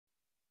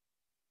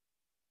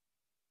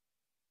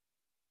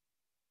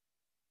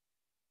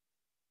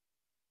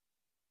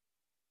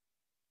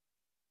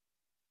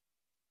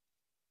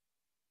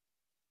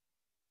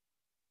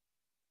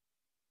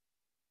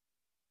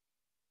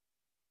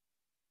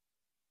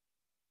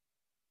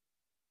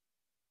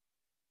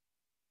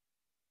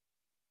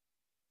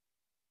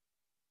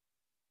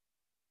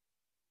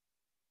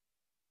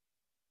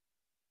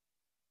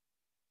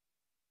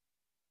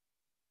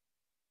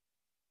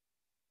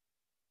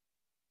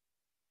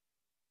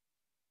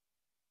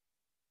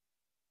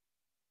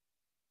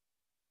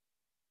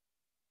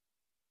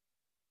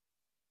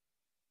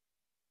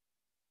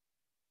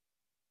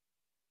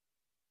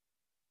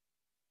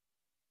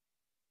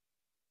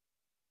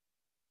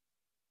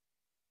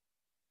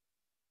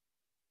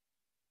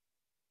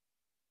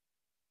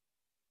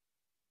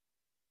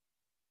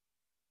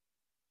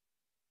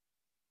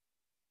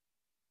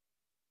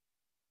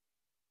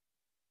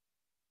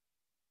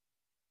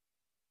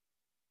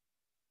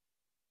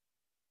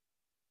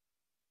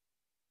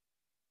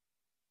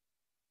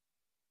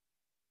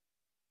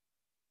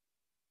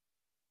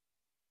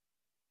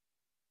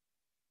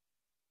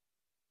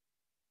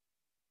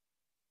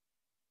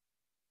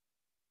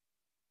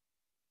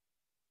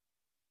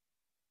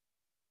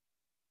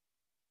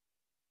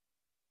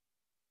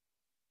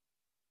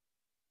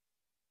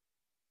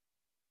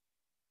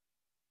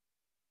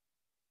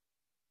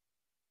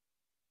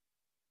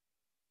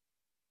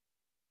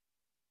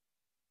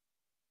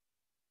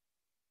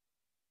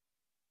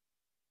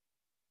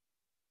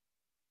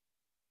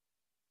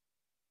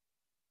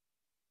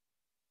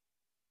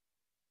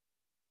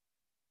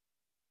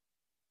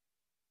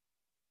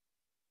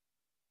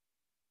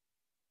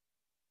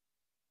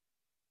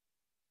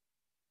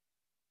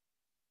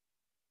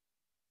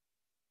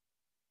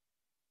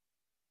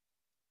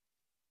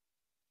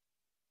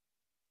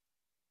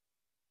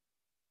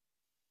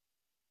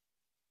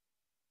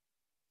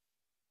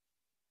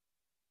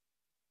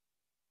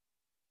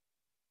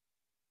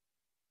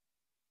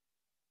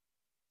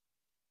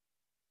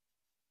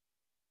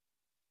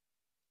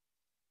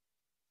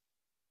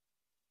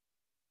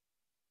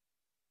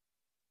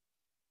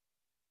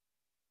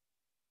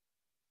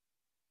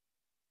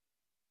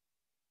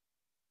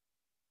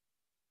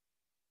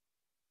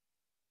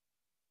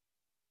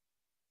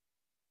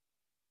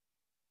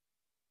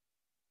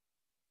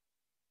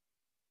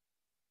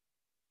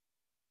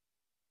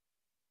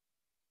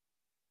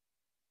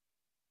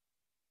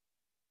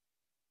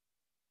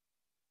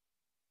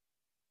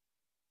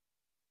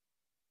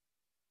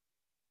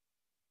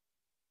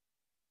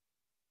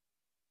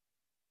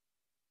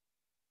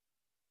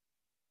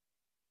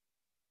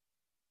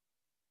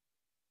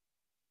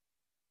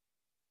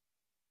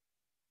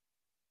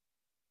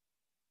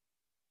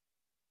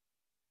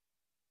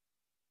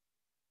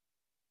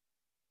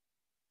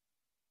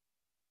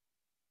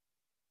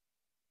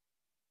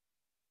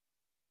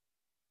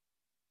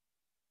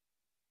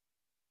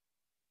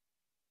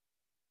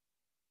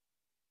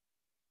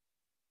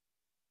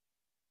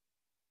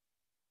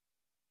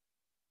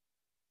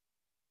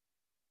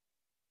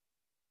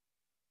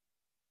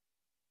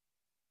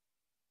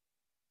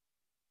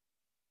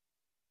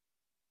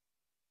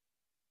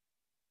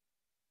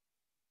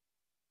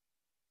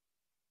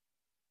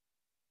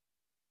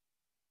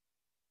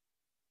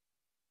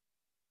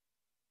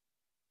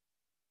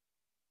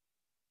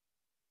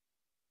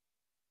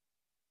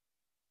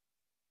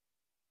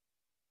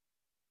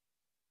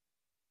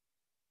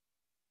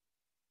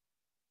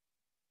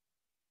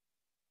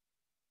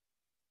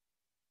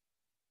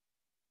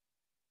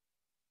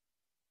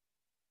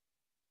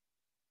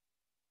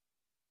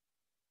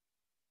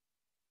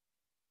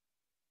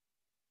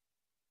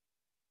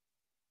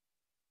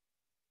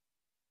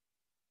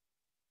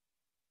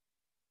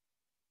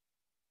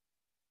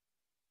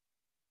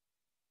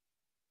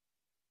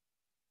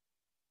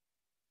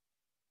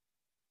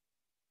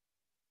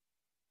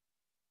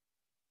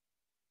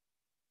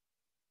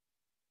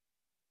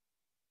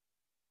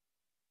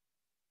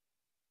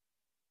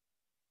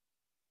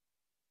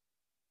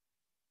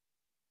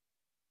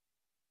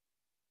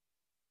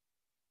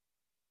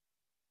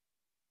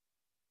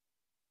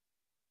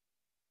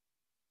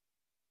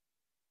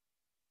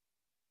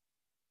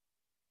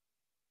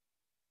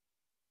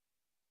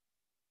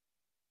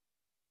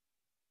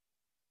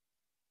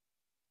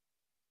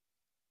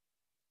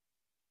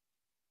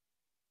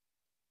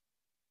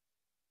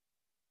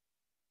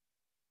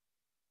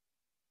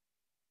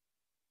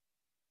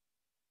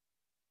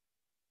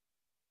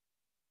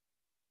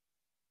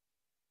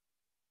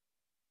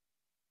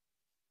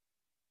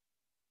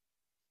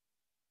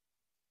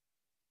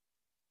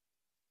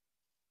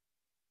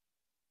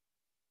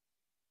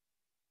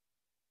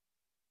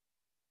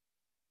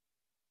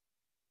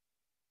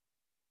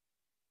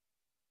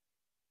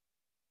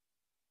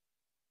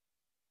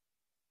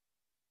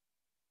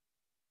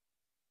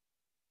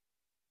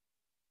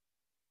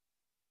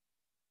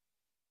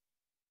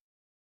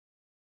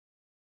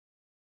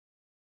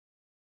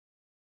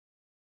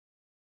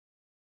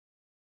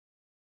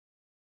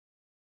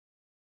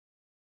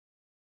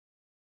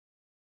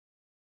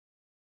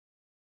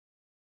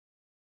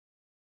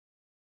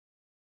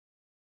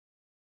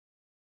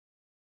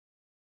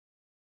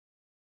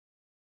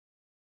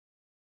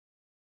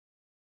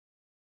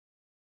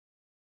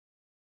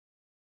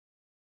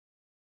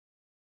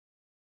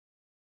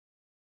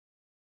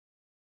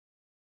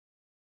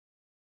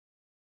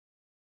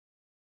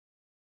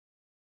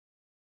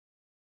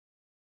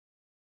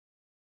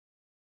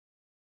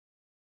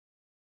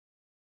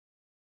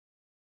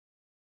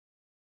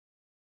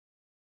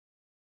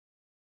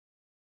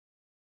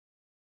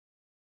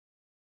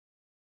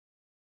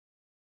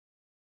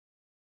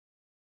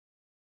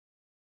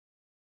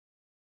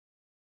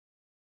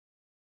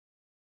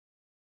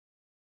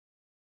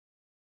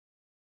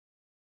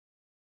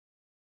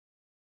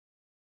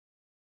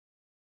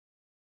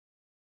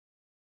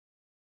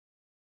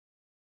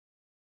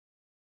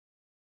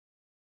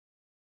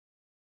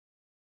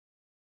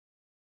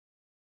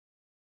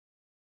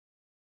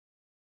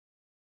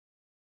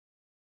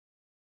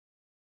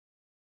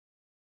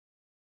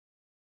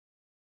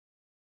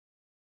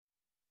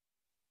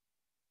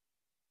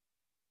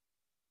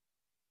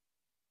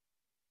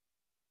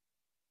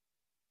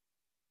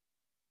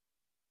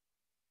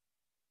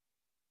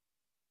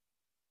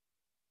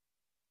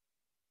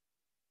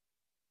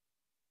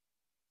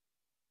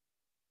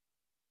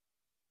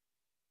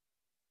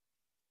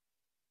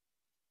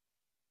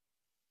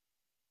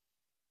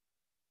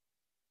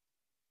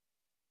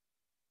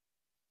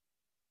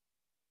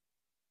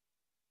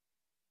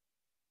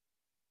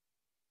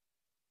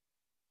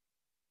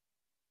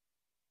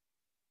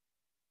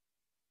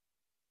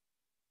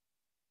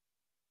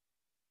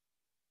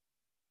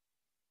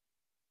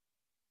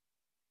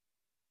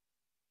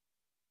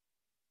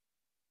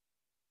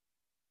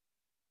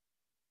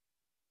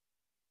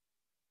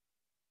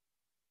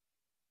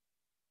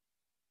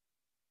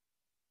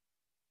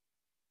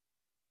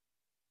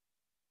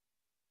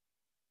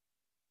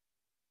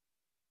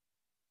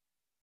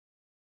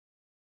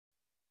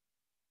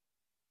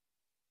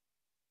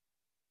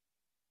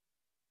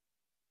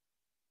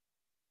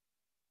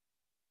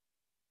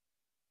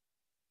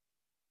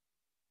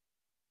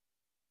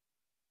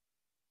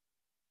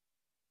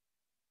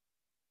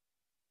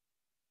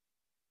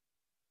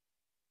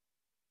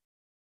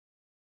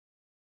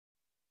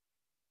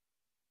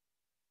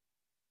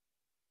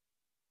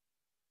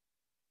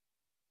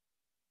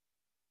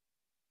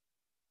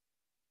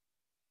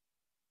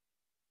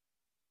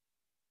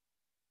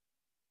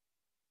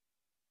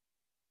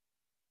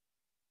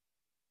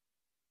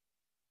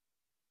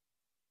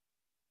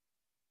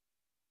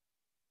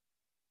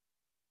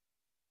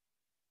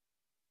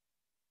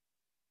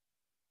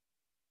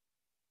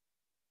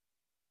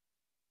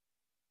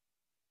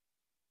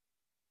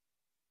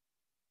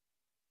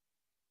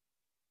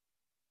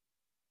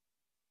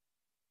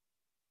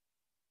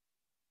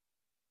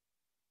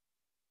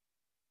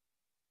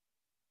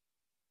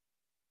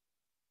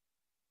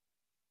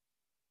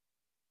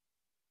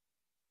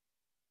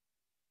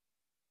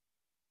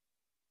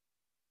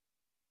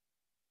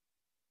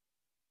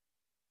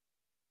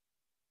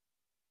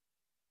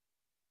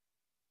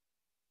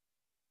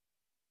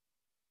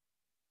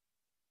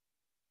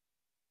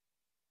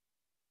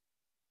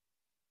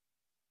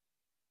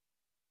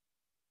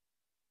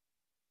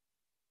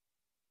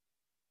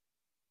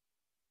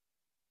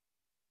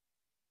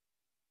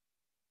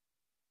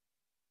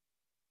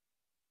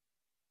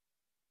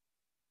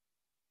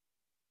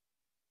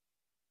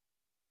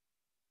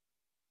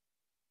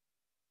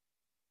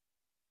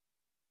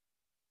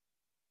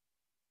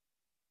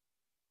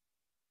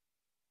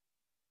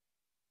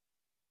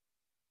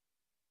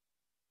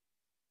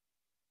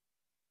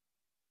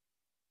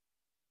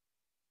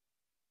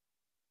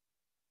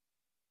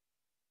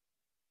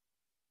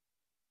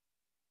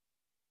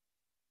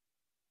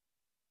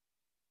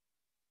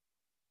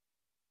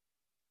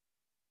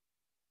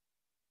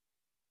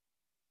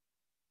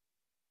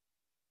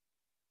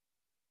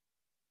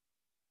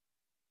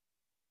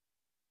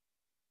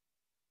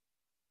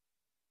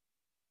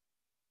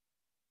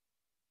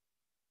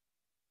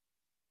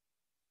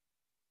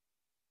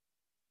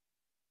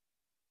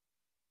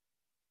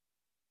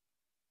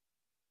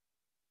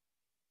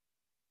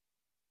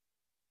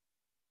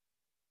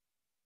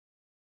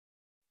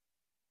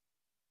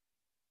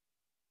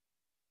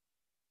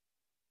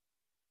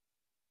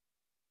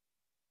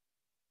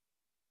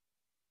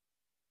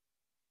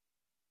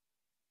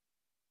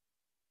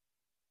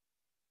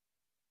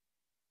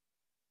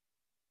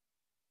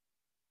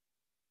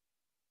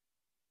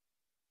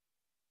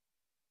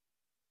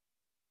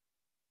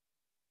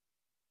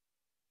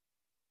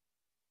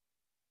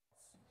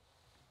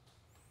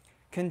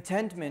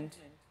Contentment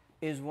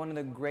is one of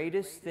the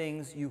greatest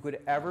things you could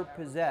ever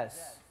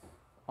possess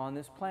on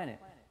this planet.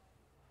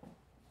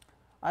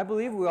 I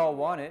believe we all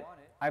want it.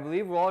 I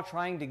believe we're all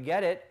trying to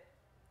get it,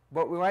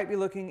 but we might be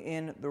looking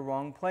in the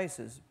wrong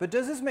places. But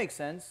does this make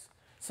sense?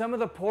 Some of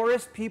the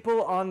poorest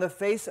people on the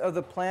face of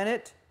the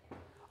planet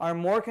are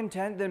more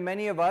content than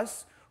many of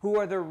us who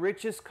are the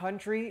richest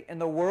country in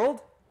the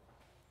world.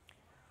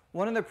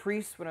 One of the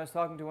priests, when I was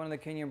talking to one of the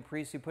Kenyan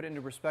priests, he put it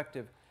into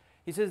perspective.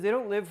 He says they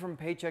don't live from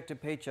paycheck to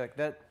paycheck.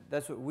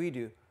 That's what we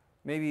do.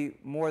 Maybe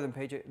more than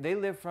paycheck. They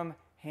live from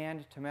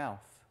hand to mouth.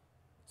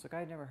 It's like,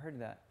 I'd never heard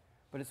that.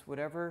 But it's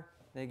whatever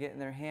they get in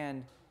their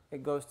hand,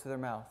 it goes to their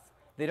mouth.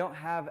 They don't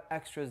have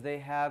extras. They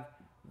have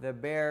the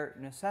bare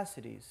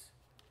necessities.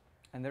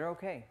 And they're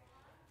okay.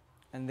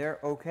 And they're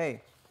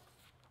okay.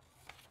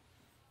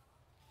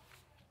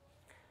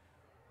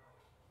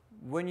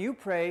 When you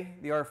pray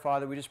the Our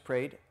Father we just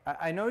prayed,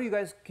 I know you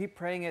guys keep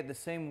praying it the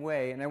same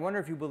way, and I wonder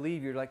if you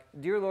believe you're like,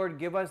 Dear Lord,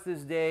 give us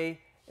this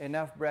day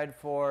enough bread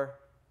for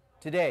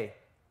today.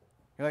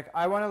 You're like,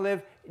 I want to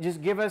live,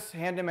 just give us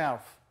hand to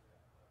mouth.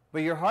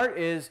 But your heart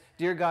is,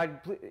 Dear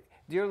God, please,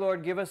 Dear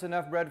Lord, give us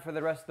enough bread for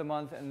the rest of the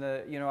month, and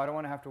I don't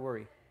want to have to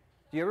worry.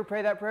 Do you ever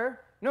pray that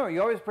prayer? No,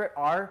 you always pray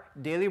our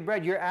daily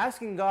bread. You're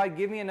asking God,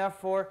 give me enough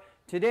for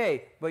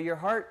today, but your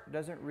heart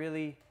doesn't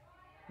really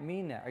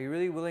mean that. Are you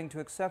really willing to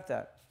accept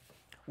that?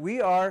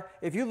 We are,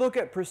 if you look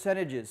at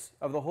percentages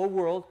of the whole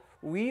world,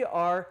 we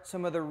are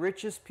some of the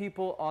richest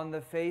people on the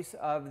face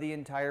of the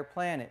entire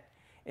planet.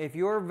 If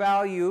your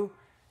value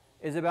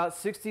is about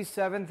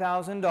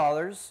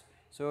 $67,000,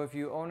 so if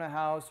you own a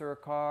house or a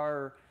car,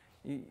 or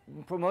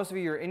for most of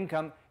your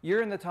income,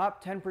 you're in the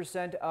top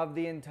 10% of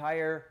the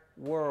entire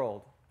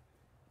world.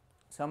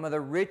 Some of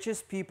the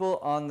richest people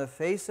on the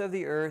face of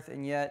the earth,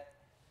 and yet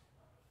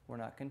we're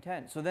not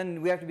content. So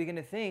then we have to begin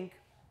to think,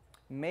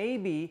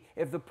 maybe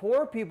if the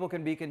poor people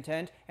can be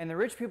content and the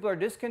rich people are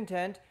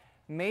discontent,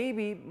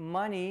 maybe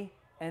money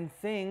and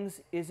things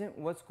isn't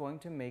what's going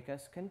to make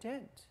us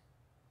content.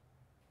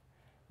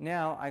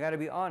 Now, I got to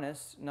be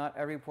honest, not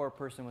every poor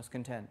person was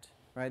content,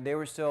 right? They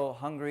were still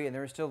hungry and they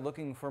were still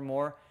looking for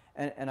more,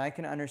 and I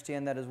can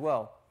understand that as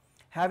well.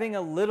 Having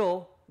a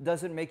little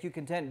doesn't make you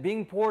content.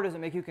 Being poor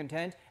doesn't make you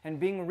content, and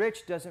being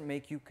rich doesn't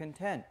make you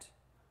content.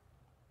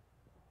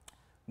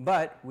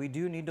 But we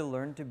do need to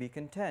learn to be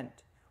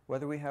content,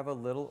 whether we have a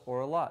little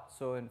or a lot.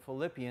 So in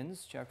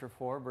Philippians chapter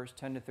 4, verse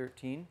 10 to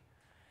 13,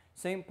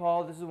 St.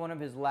 Paul, this is one of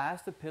his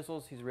last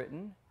epistles he's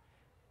written.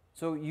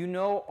 So you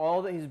know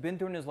all that he's been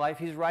through in his life.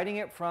 He's writing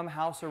it from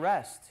house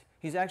arrest.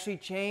 He's actually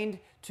chained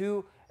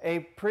to a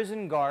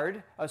prison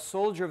guard, a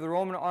soldier of the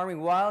Roman army,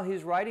 while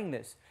he's writing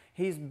this.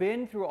 He's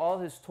been through all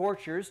his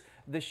tortures,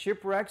 the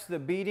shipwrecks, the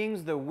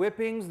beatings, the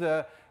whippings,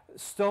 the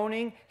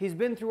stoning. He's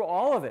been through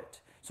all of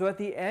it. So at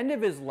the end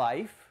of his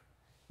life,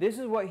 this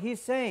is what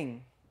he's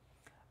saying.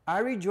 I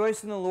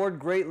rejoice in the Lord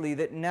greatly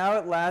that now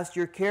at last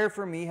your care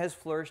for me has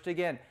flourished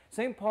again.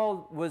 St.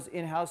 Paul was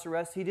in house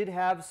arrest. He did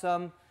have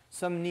some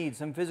needs,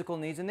 some physical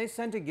needs, and they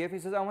sent a gift. He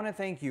says, I want to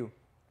thank you.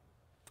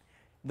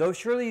 Though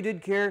surely you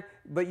did care,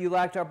 but you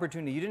lacked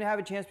opportunity. You didn't have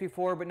a chance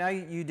before, but now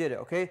you did it,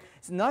 okay?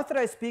 It's not that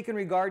I speak in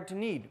regard to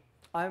need.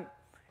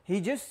 He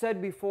just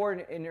said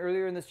before,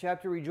 earlier in this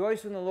chapter,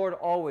 rejoice in the Lord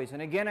always.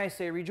 And again I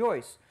say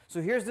rejoice.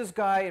 So here's this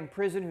guy in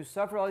prison who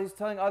suffered all. He's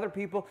telling other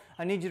people,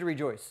 I need you to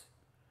rejoice.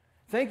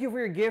 Thank you for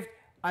your gift.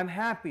 I'm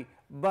happy.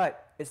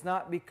 But it's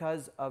not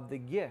because of the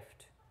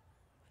gift.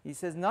 He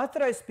says, not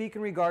that I speak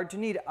in regard to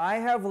need. I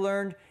have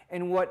learned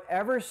in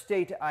whatever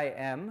state I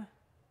am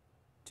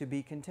to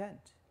be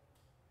content.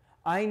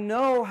 I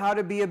know how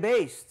to be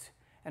abased,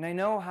 and I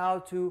know how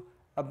to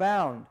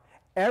abound.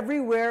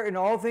 Everywhere in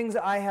all things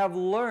I have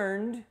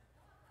learned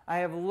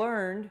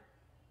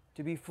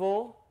to be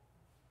full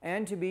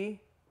and to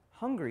be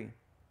hungry,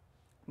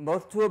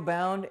 both to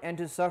abound and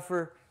to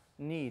suffer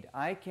need.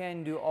 I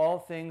can do all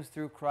things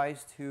through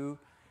Christ who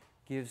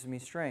gives me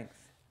strength.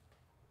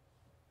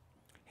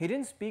 He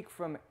didn't speak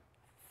from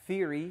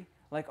theory,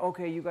 like,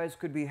 okay, you guys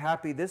could be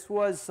happy. This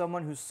was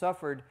someone who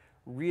suffered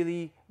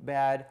really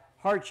bad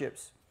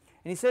hardships.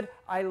 And he said,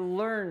 I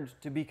learned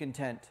to be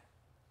content.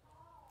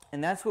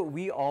 And that's what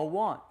we all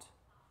want.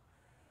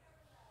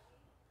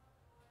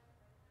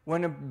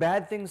 When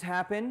bad things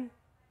happen,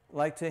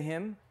 like to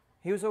him,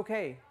 he was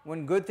okay.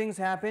 When good things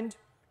happened,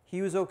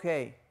 he was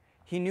okay.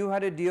 He knew how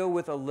to deal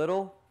with a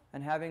little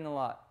and having a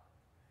lot.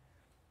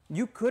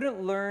 You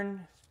couldn't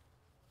learn.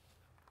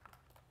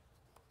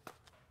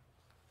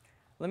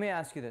 Let me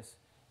ask you this.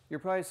 You're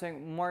probably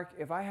saying, Mark,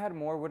 if I had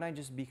more, wouldn't I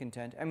just be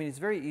content? I mean, it's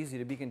very easy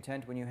to be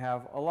content when you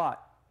have a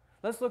lot.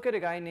 Let's look at a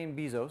guy named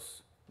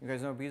Bezos. You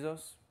guys know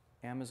Bezos?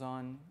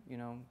 Amazon,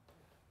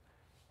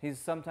 He's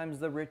sometimes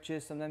the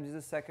richest, sometimes he's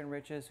the second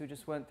richest, who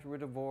just went through a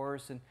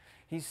divorce, and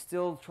he's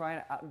still trying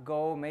to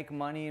go make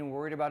money and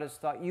worried about his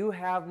stock. You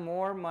have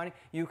more money.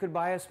 You could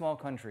buy a small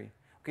country.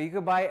 Okay, you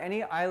could buy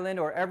any island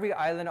or every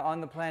island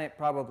on the planet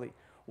probably.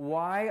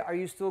 Why are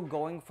you still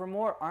going for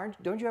more?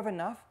 Don't you have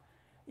enough?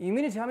 You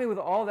mean to tell me with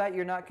all that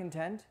you're not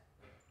content?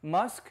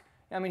 Musk,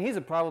 I mean, he's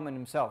a problem in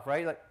himself,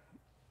 right? Like,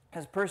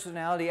 has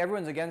personality.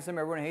 Everyone's against him.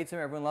 Everyone hates him.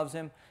 Everyone loves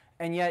him.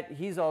 And yet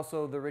he's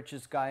also the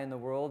richest guy in the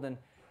world.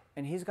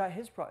 And he's got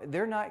his problem.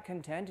 They're not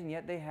content, and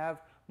yet they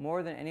have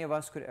more than any of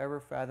us could ever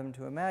fathom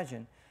to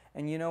imagine.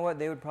 And you know what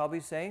they would probably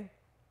say?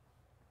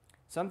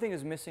 Something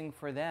is missing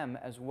for them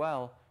as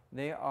well.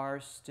 They are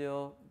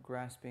still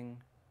grasping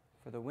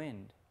for the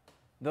wind.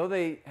 Though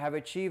they have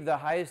achieved the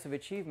highest of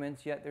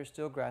achievements, yet they're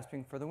still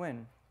grasping for the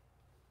wind.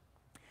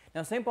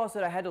 Now, St. Paul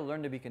said, I had to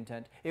learn to be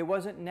content. It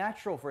wasn't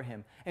natural for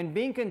him. And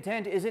being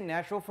content isn't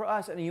natural for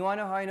us. And you want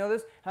to know how I know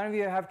this? How many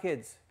of you have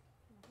kids?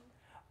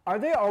 Are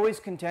they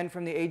always content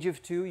from the age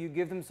of 2? You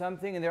give them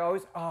something and they're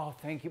always, oh,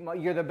 thank you, Mom.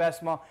 You're the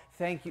best, Mom.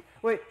 Thank you.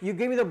 Wait, you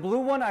gave me the blue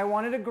one? I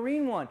wanted a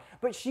green one.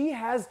 But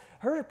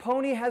her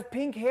pony has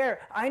pink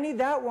hair. I need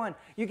that one.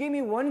 You gave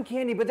me one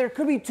candy, but there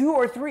could be 2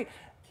 or 3.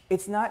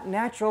 It's not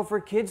natural for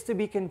kids to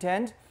be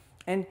content,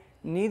 and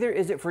neither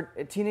is it for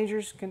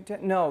teenagers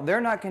content. No,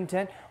 they're not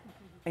content.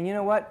 And you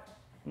know what?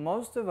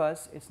 Most of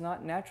us, it's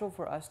not natural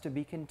for us to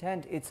be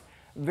content. It's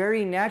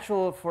very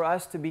natural for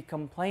us to be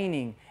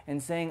complaining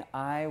and saying,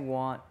 I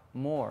want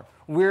more.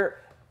 We're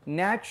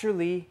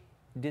naturally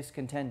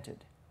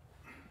discontented.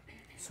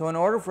 So in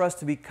order for us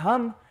to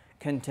become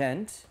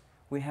content,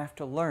 we have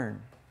to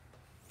learn.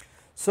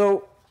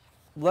 So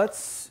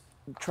let's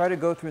try to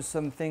go through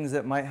some things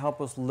that might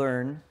help us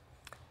learn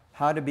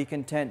how to be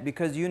content.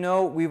 Because you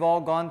know, we've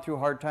all gone through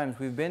hard times.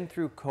 We've been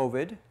through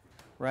COVID,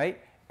 right?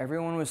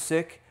 Everyone was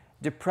sick.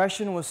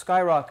 Depression was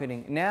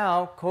skyrocketing.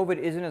 Now, COVID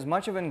isn't as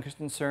much of a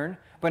concern,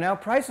 but now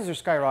prices are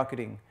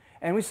skyrocketing.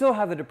 And we still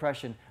have the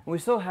depression, and we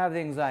still have the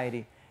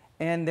anxiety.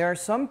 And there are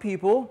some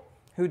people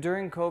who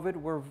during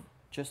COVID were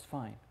just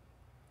fine,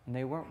 and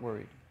they weren't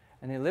worried,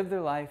 and they lived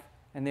their life,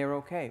 and they were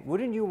okay.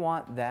 Wouldn't you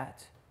want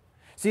that?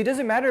 See, it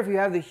doesn't matter if you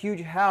have the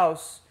huge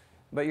house,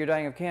 but you're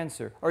dying of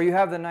cancer, or you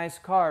have the nice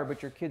car,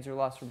 but your kids are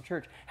lost from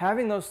church.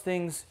 Having those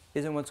things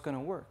isn't what's going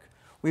to work.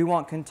 We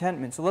want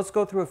contentment. So let's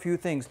go through a few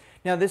things.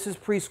 Now, this is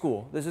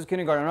preschool. This is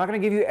kindergarten. I'm not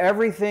going to give you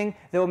everything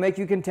that will make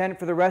you content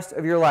for the rest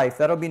of your life.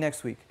 That'll be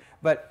next week.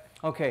 But,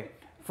 okay,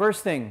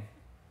 first thing.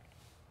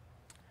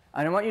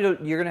 I want you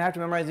to, you're going to have to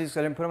memorize these because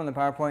I didn't put them on the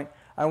PowerPoint.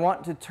 I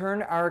want to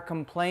turn our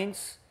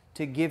complaints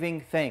to giving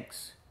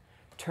thanks.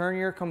 Turn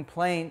your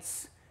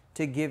complaints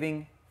to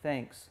giving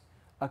thanks.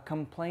 A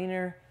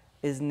complainer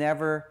is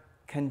never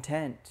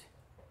content.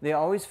 They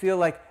always feel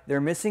like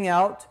they're missing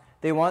out.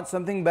 They want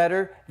something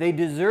better, they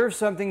deserve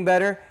something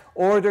better,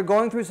 or they're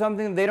going through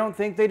something they don't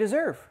think they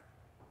deserve.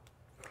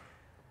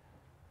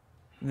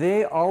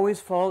 They always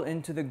fall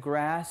into the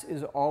grass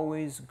is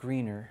always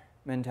greener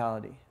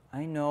mentality.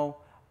 I know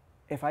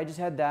if I just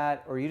had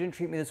that, or you didn't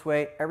treat me this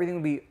way, everything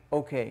would be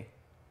okay.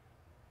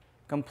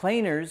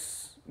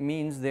 Complainers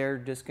means they're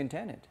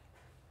discontented.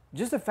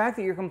 Just the fact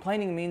that you're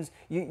complaining means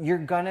you're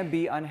gonna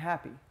be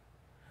unhappy.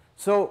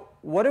 So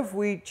what if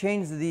we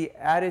change the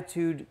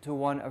attitude to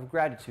one of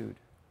gratitude?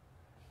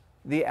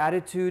 The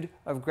attitude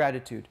of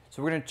gratitude.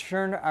 So we're going to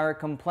turn our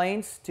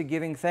complaints to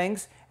giving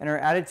thanks and our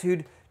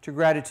attitude to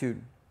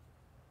gratitude.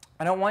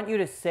 I don't want you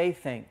to say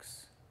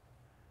thanks.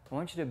 I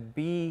want you to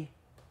be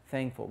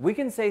thankful. We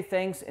can say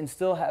thanks and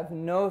still have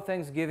no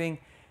thanksgiving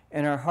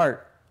in our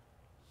heart.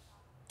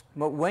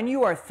 But when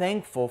you are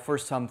thankful for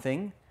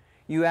something,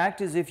 you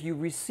act as if you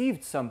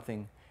received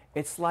something.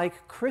 It's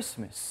like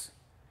Christmas.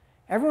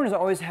 Everyone is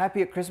always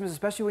happy at Christmas,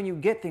 especially when you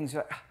get things.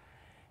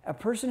 A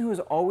person who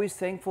is always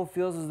thankful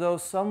feels as though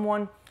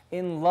someone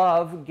in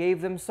love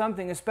gave them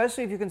something,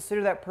 especially if you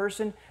consider that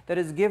person that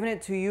has given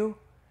it to you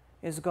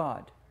is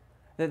God.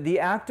 That the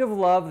act of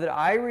love that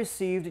I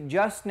received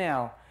just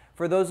now,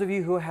 for those of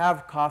you who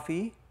have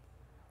coffee,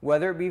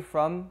 whether it be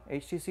from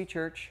HTC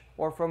Church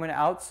or from an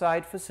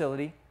outside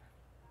facility,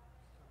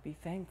 be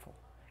thankful.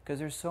 Because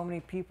there's so many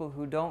people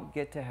who don't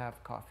get to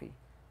have coffee.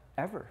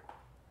 Ever.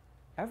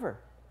 Ever.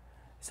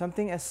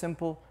 Something as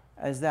simple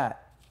as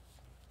that.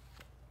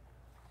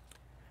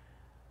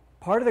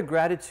 Part of the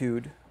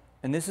gratitude,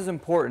 and this is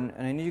important,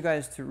 and I need you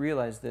guys to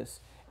realize this,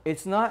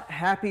 it's not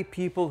happy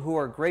people who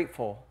are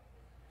grateful,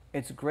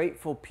 it's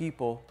grateful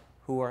people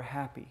who are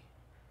happy.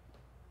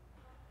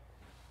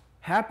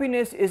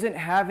 Happiness isn't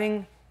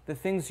having the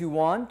things you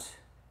want,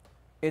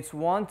 it's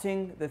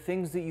wanting the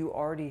things that you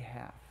already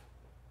have.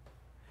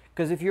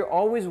 Because if you're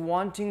always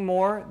wanting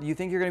more, you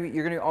think you're going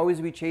to always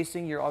be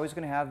chasing, you're always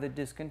going to have the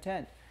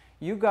discontent.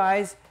 You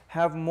guys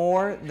have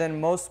more than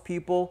most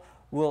people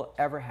will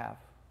ever have.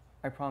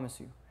 I promise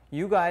you.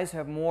 You guys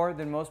have more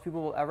than most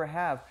people will ever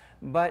have.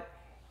 But,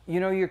 you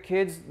know, your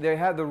kids, they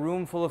have the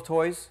room full of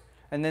toys,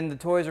 and then the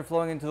toys are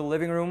flowing into the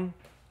living room,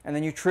 and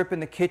then you trip in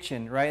the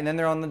kitchen, right? And then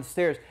they're on the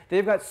stairs.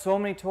 They've got so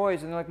many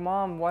toys, and they're like,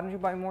 Mom, why don't you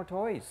buy more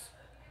toys?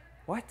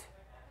 What?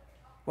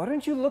 Why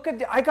don't you look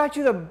at I got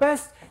you the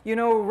best, you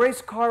know,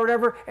 race car or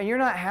whatever, and you're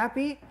not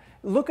happy?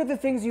 Look at the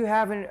things you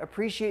have and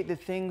appreciate the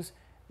things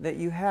that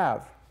you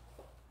have.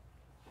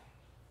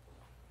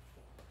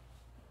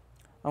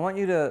 I want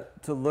you to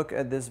look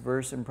at this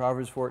verse in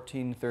Proverbs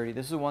 14:30.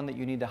 This is one that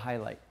you need to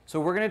highlight. So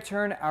we're going to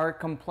turn our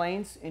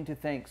complaints into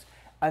thanks.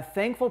 A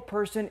thankful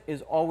person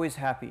is always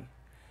happy.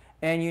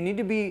 And you need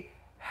to be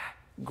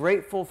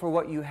grateful for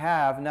what you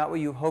have, not what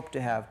you hope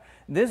to have.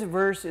 This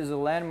verse is a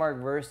landmark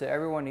verse that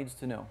everyone needs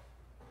to know.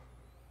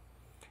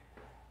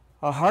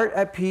 A heart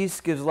at peace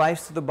gives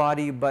life to the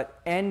body,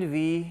 but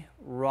envy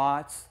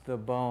rots the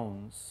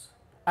bones.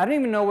 I don't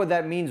even know what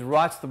that means,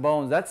 rots the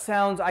bones. That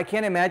sounds, I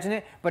can't imagine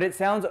it, but it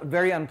sounds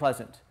very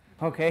unpleasant.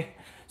 Okay?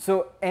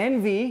 So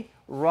envy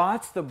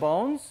rots the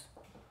bones.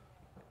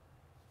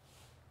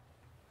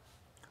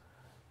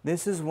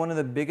 This is one of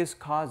the biggest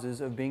causes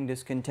of being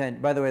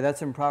discontent. By the way,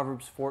 that's in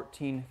Proverbs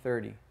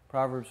 14:30.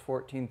 Proverbs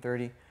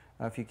 14:30,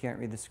 if you can't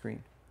read the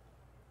screen.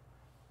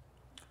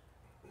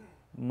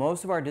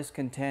 Most of our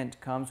discontent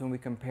comes when we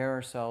compare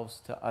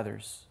ourselves to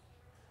others.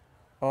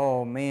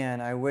 Oh man,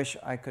 I wish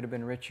I could have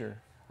been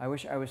richer. I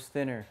wish I was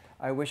thinner.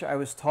 I wish I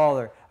was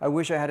taller. I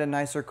wish I had a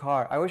nicer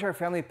car. I wish our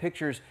family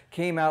pictures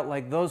came out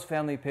like those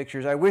family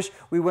pictures. I wish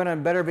we went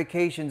on better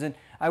vacations. And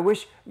I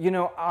wish,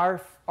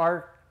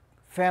 our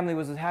family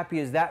was as happy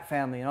as that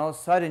family. And all of a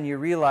sudden you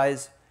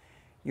realize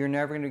you're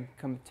never going to be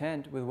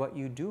content with what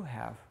you do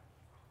have.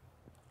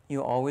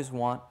 You always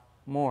want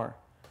more.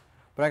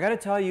 But I got to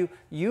tell you,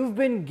 you've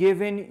been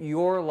given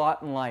your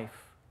lot in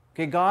life.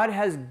 Okay, God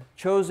has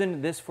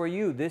chosen this for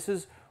you. This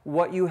is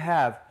what you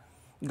have.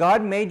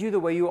 God made you the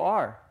way you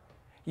are.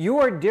 You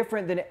are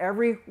different than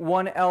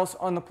everyone else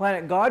on the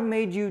planet. God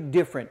made you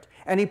different.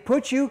 And He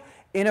put you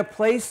in a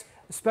place,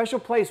 a special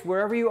place,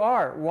 wherever you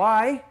are.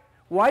 Why?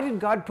 Why did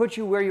God put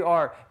you where you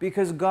are?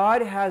 Because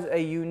God has a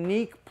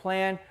unique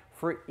plan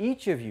for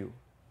each of you.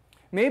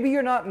 Maybe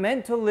you're not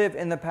meant to live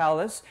in the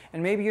palace,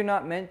 and maybe you're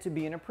not meant to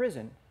be in a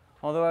prison.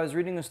 Although I was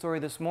reading a story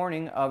this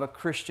morning of a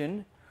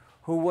Christian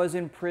who was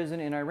in prison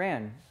in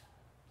Iran,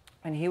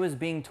 and he was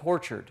being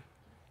tortured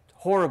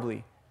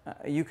horribly.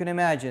 You can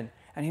imagine.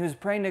 And he was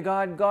praying to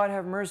God, God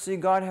have mercy,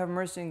 God have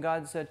mercy. And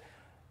God said,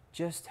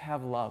 just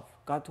have love.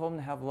 God told him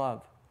to have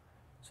love.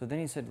 So then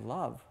he said,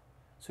 love.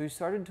 So he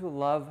started to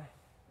love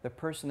the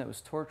person that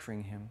was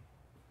torturing him.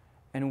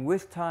 And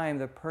with time,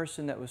 the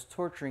person that was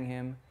torturing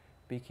him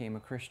became a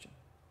Christian.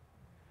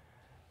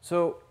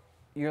 So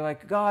you're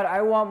like, God,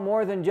 I want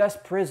more than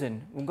just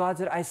prison. Well, God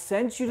said, I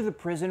sent you to the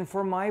prison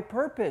for my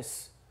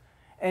purpose.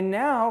 And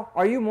now,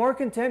 are you more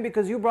content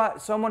because you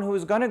brought someone who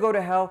was going to go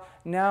to hell?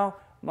 Now,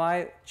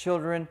 my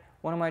children,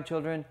 one of my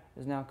children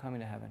is now coming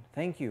to heaven.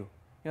 Thank you.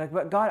 You're like,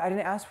 but God, I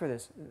didn't ask for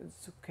this.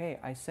 It's okay.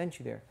 I sent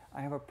you there.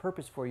 I have a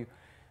purpose for you.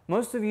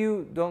 Most of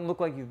you don't look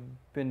like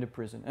you've been to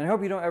prison. And I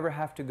hope you don't ever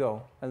have to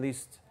go, at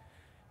least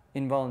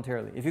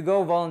involuntarily. If you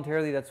go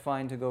voluntarily, that's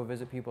fine. To go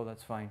visit people,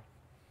 that's fine.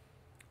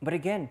 But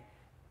again,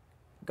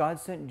 God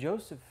sent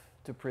Joseph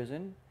to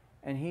prison,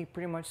 and he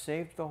pretty much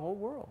saved the whole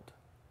world.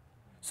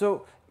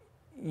 So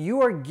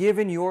you are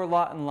given your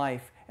lot in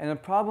life, and the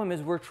problem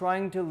is we're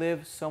trying to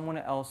live someone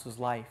else's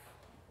life.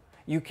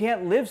 You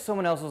can't live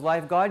someone else's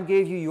life. God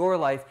gave you your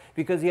life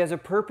because He has a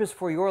purpose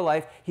for your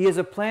life. He has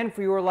a plan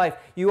for your life.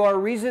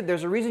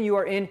 There's a reason you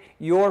are in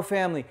your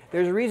family.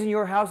 There's a reason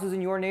your house is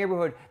in your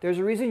neighborhood. There's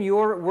a reason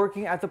you're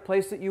working at the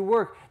place that you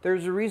work.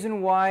 There's a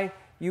reason why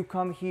you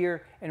come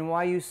here and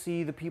why you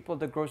see the people at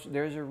the grocery.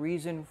 There's a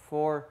reason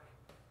for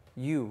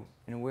you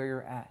and where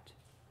you're at.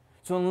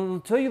 So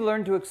until you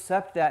learn to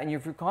accept that, and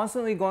if you're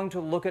constantly going to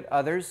look at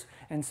others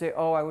and say,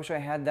 oh, I wish I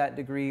had that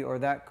degree or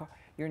that car,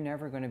 you're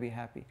never going to be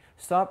happy.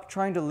 Stop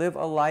trying to live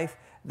a life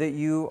that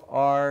you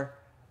are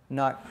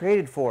not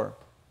created for.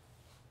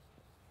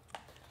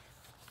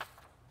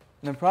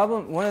 And the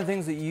problem, one of the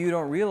things that you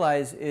don't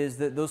realize is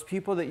that those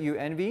people that you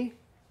envy,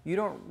 you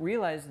don't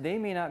realize they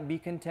may not be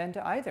content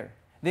either.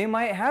 They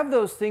might have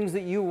those things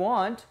that you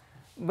want,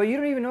 but you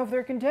don't even know if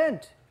they're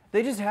content.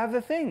 They just have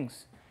the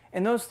things.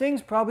 And those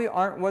things probably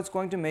aren't what's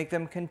going to make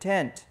them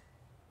content.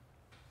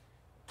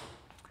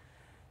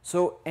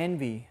 So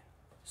envy.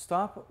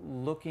 Stop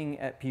looking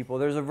at people.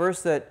 There's a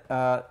verse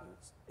that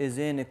is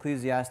in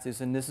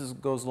Ecclesiastes, and this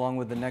goes along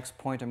with the next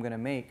point I'm going to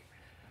make.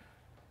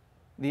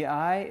 The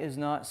eye is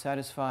not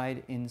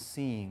satisfied in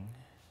seeing,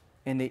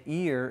 and the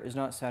ear is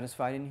not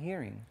satisfied in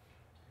hearing.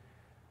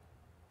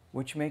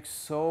 Which makes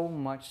so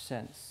much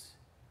sense.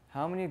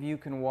 How many of you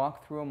can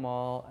walk through a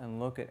mall and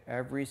look at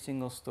every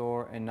single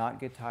store and not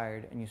get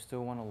tired, and you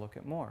still want to look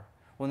at more?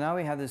 Well, now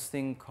we have this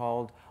thing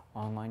called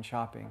online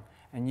shopping.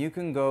 And you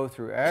can go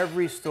through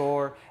every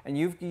store, and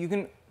you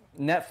can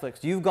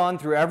Netflix. You've gone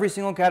through every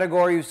single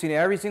category. You've seen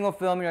every single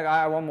film. You're like,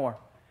 I want more.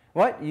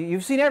 What?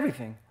 You've seen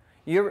everything.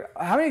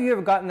 How many of you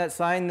have gotten that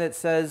sign that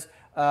says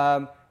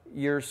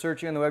you're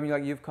searching on the web and you're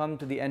like, you've come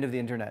to the end of the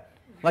internet?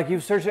 Like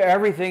you've searched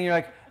everything. You're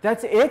like,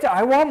 that's it.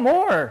 I want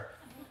more.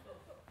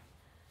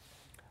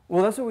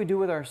 Well, that's what we do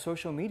with our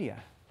social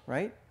media,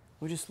 right?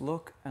 We just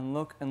look and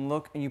look and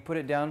look, and you put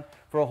it down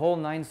for a whole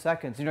 9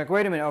 seconds. And you're like,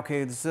 wait a minute.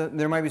 Okay,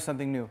 there might be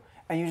something new.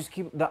 And you just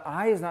keep, the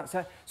eye is not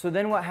set. So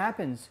then what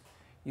happens?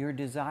 Your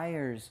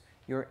desires,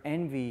 your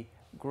envy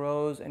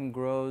grows and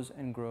grows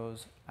and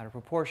grows out of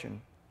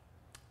proportion.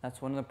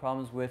 That's one of the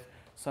problems with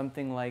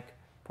something like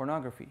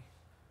pornography.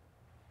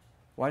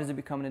 Why does it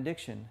become an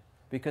addiction?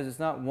 Because it's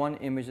not one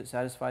image that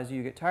satisfies you.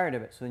 You get tired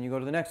of it. So then you go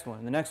to the next one,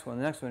 and the next one,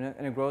 and the next one,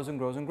 and it grows and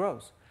grows and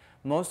grows.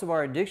 Most of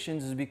our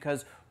addictions is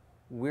because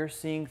we're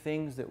seeing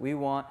things that we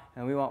want,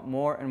 and we want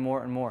more and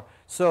more and more.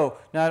 So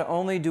not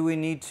only do we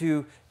need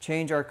to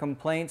change our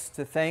complaints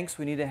to thanks,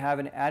 we need to have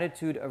an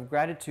attitude of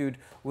gratitude.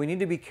 We need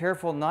to be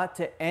careful not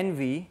to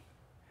envy,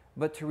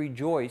 but to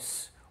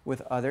rejoice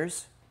with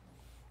others.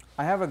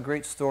 I have a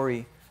great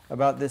story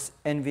about this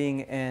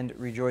envying and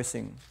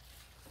rejoicing.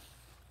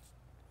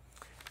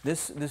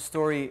 This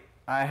story,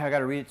 I got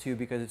to read it to you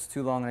because it's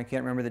too long and I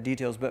can't remember the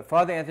details. But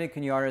Father Anthony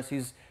Cunyaris,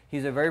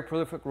 he's a very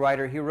prolific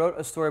writer. He wrote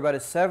a story about a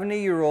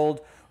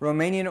 70-year-old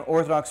Romanian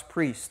Orthodox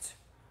priest.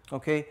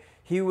 Okay,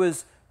 he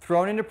was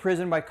thrown into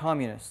prison by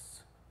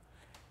communists.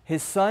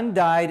 His son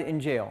died in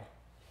jail.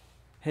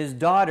 His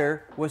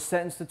daughter was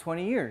sentenced to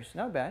 20 years.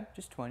 Not bad,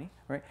 just 20.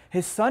 Right?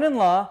 His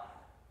son-in-law,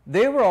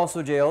 they were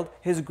also jailed.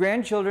 His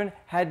grandchildren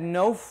had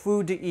no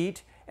food to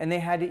eat, and they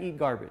had to eat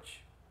garbage.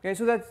 Okay,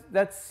 so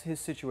that's his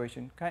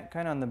situation, kind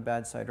of on the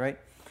bad side, right?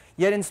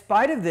 Yet in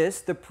spite of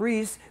this, the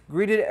priest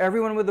greeted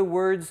everyone with the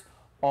words,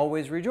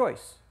 "Always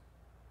rejoice."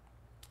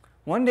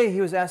 One day he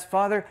was asked,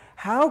 "Father,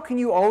 how can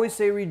you always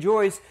say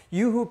rejoice,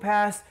 you who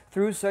passed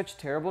through such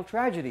terrible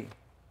tragedy?"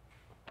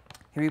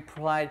 He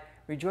replied,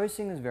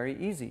 "Rejoicing is very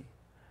easy.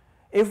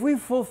 If we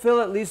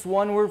fulfill at least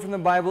one word from the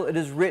Bible, it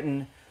is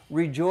written,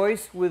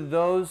 'Rejoice with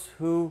those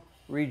who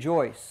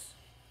rejoice.'"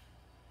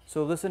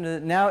 So listen to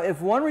it. Now,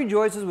 if one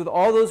rejoices with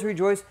all those who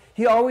rejoice,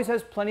 he always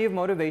has plenty of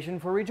motivation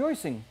for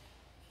rejoicing.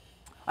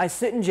 I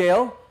sit in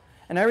jail,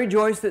 and I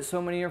rejoice that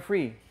so many are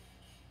free.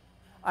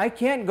 I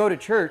can't go to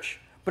church,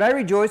 but I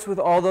rejoice with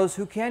all those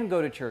who can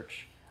go to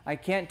church. I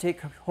can't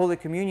take Holy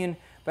Communion,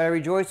 but I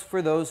rejoice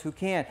for those who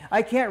can.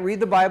 I can't read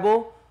the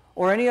Bible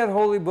or any other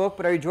holy book,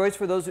 but I rejoice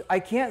for those who... I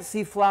can't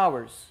see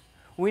flowers.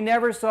 We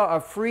never saw a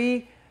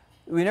tree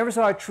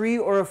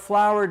or a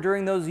flower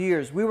during those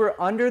years. We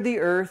were under the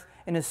earth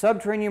in a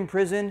subterranean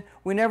prison.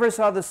 We never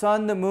saw the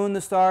sun, the moon,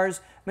 the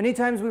stars. Many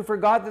times we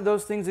forgot that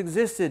those things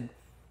existed.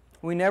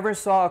 We never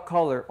saw a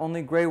color,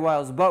 only gray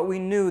wilds, but we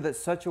knew that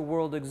such a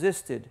world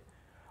existed.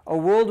 A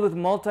world with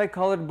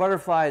multicolored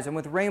butterflies and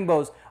with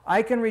rainbows.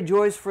 I can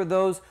rejoice for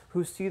those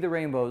who see the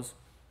rainbows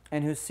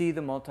and who see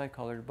the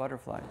multicolored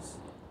butterflies.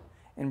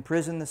 In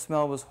prison, the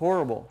smell was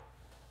horrible.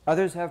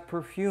 Others have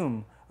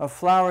perfume of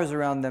flowers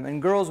around them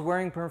and girls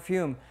wearing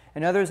perfume,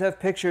 and others have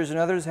pictures, and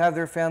others have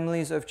their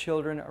families of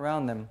children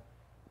around them.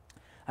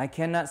 I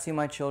cannot see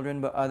my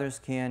children, but others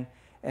can,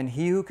 and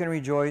he who can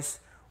rejoice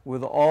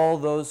with all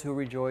those who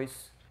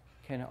rejoice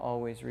can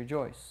always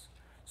rejoice.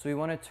 So we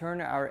want to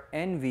turn our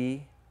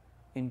envy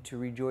into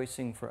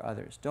rejoicing for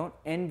others. Don't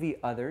envy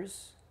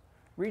others.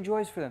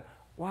 Rejoice for them.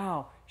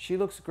 Wow, she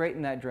looks great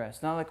in that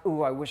dress. Not like,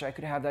 oh, I wish I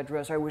could have that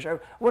dress.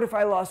 What if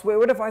I lost weight?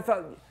 What if I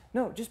thought...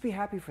 No, just be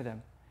happy for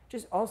them.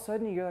 Just all of a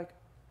sudden you're like,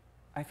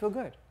 I feel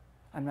good.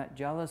 I'm not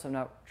jealous. I'm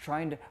not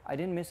trying to... I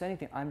didn't miss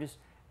anything. I'm just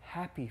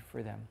happy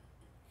for them.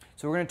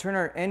 So we're going to turn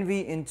our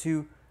envy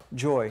into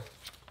joy.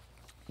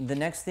 The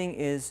next thing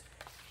is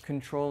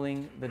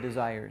controlling the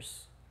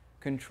desires.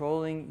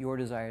 Controlling your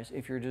desires.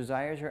 If your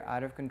desires are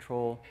out of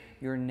control,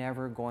 you're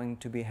never going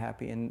to be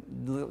happy.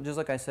 And just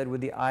like I said,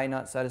 with the eye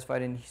not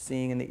satisfied in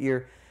seeing and the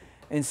ear,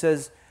 it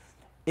says,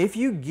 if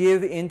you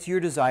give into your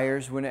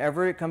desires,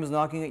 whenever it comes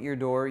knocking at your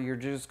door, you're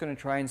just going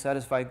to try and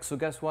satisfy. So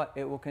guess what?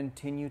 It will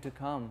continue to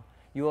come.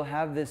 You will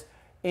have this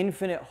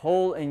infinite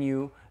hole in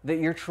you that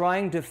you're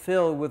trying to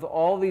fill with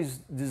all these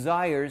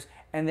desires,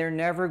 and they're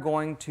never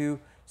going to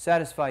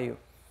satisfy you.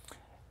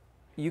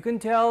 You can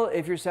tell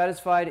if you're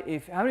satisfied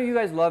how many of you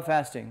guys love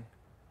fasting?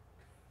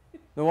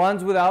 The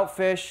ones without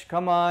fish,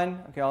 come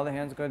on. Okay, all the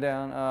hands go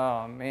down.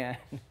 Oh, man.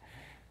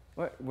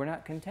 We're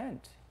not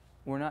content.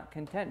 We're not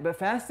content. But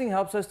fasting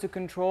helps us to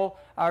control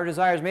our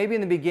desires. Maybe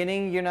in the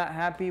beginning you're not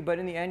happy, but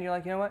in the end you're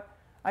like, you know what?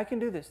 I can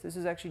do this. This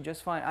is actually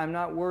just fine. I'm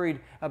not worried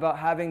about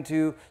having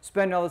to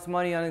spend all this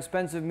money on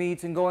expensive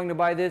meats and going to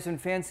buy this and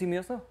fancy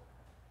meals. No,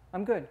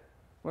 I'm good.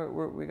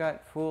 We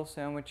got full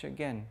sandwich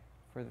again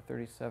for the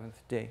 37th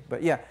day.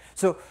 But yeah,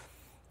 so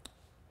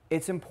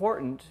it's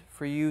important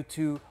for you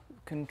to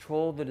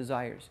control the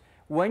desires.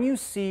 When you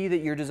see that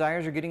your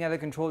desires are getting out of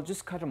control,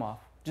 just cut them off.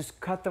 Just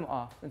cut them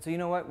off and say, you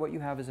know what you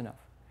have is enough.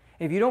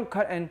 If you don't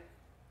cut, and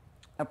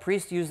a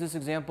priest used this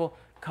example,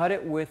 cut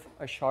it with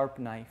a sharp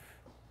knife.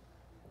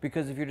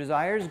 Because if your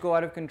desires go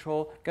out of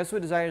control, guess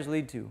what desires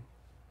lead to?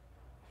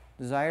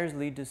 Desires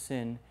lead to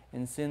sin,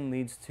 and sin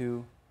leads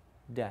to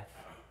death.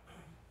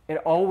 It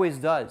always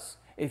does.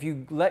 If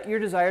you let your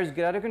desires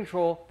get out of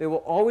control, they will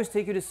always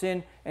take you to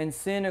sin, and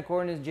sin,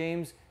 according to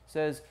James,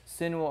 says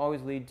sin will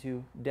always lead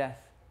to death.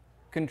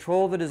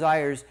 Control the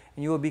desires,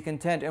 and you will be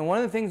content. And one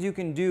of the things you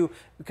can do,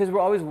 because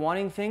we're always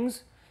wanting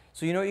things,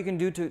 so you know what you can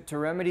do to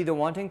remedy the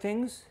wanting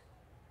things?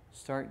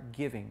 Start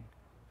giving.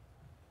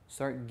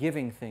 Start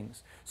giving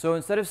things. So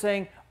instead of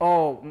saying,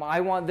 oh, I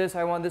want this,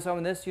 I want this, I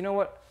want this, you know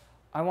what?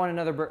 I want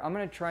another burger. I'm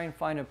going to try and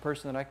find a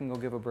person that I can go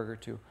give a burger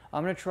to.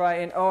 I'm going to try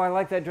and, oh, I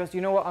like that dress. You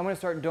know what? I'm going to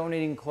start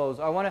donating clothes.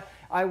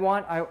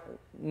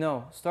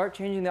 No. Start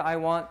changing the I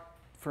want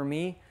for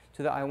me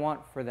to the I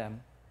want for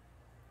them.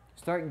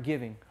 Start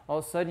giving. All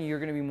of a sudden, you're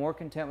going to be more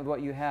content with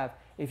what you have.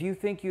 If you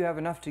think you have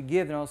enough to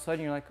give, then all of a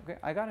sudden you're like, okay,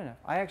 I got enough.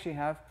 I actually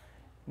have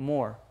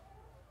more.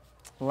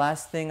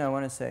 Last thing I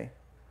want to say.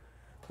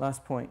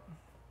 Last point.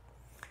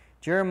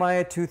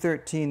 Jeremiah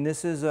 2:13.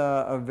 This is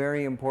a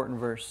very important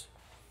verse.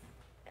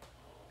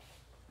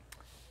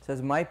 It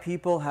says, "My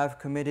people have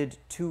committed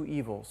two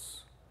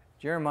evils."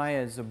 Jeremiah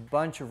is a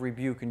bunch of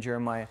rebuke in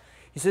Jeremiah.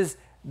 He says,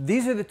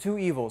 these are the two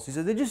evils. He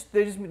said, they just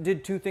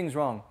did two things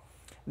wrong.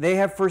 They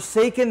have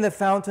forsaken the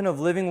fountain of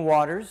living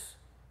waters,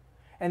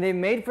 and they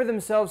made for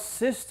themselves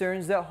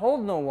cisterns that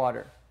hold no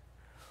water.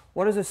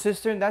 What is a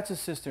cistern? That's a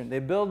cistern. They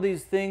build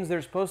these things.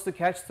 They're supposed to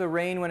catch the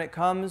rain when it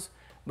comes,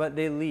 but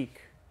they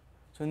leak.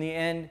 So in the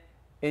end,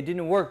 it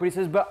didn't work. But he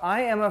says, but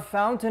I am a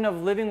fountain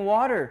of living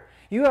water.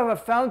 You have a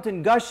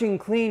fountain, gushing,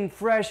 clean,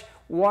 fresh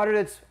water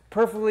that's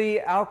perfectly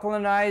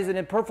alkalinized and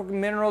in perfect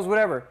minerals,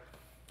 whatever.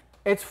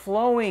 It's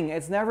flowing.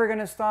 It's never going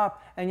to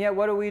stop. And yet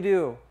what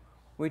do?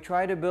 We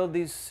try to build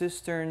these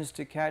cisterns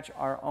to catch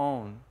our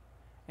own.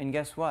 And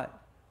guess what?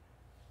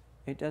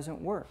 It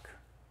doesn't work.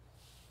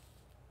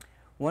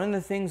 One of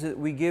the things that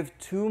we give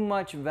too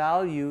much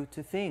value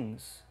to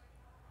things.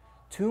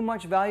 Too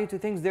much value to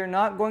things. They're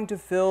not going to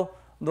fill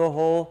the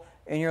hole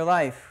in your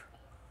life.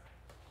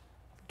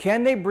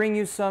 Can they bring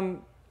you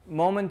some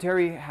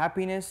momentary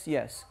happiness?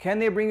 Yes. Can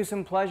they bring you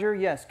some pleasure?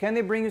 Yes. Can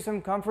they bring you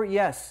some comfort?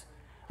 Yes.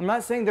 I'm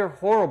not saying they're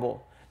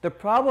horrible. The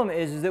problem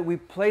is that we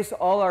place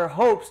all our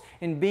hopes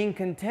in being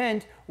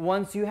content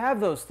once you have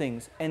those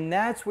things. And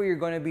that's where you're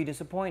going to be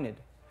disappointed.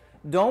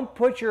 Don't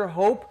put your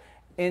hope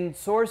in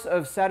source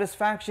of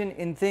satisfaction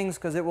in things,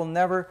 because it will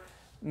never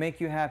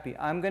make you happy.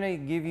 I'm going to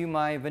give you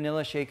my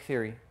vanilla shake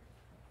theory.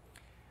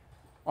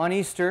 On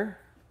Easter,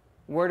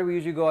 where do we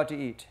usually go out to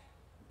eat?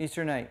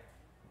 Easter night.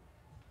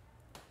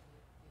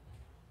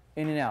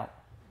 In-N-Out.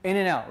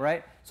 In-N-Out,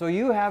 right? So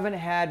you haven't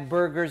had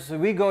burgers, so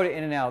we go to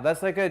In-N-Out.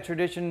 That's like a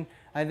tradition.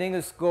 I think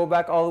let's go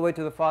back all the way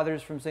to the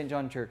fathers from St.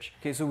 John Church.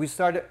 Okay, so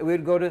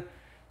we'd go to,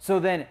 so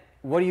then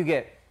what do you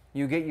get?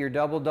 You get your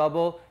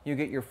double-double, you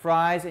get your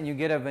fries, and you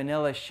get a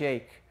vanilla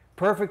shake.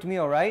 Perfect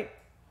meal, right?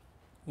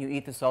 You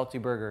eat the salty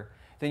burger.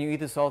 Then you eat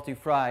the salty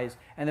fries.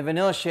 And the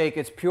vanilla shake,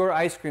 it's pure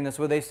ice cream, that's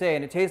what they say.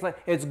 And it tastes like,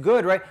 it's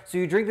good, right? So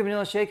you drink the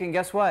vanilla shake, and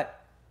guess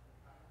what?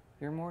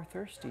 You're more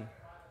thirsty.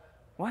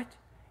 What?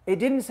 It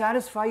didn't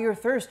satisfy your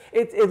thirst.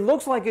 It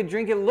looks like a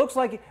drink, it looks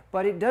like it,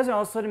 but it doesn't.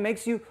 All of a sudden it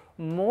makes you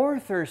more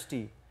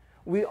thirsty.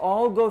 We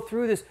all go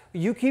through this.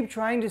 You keep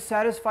trying to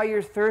satisfy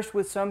your thirst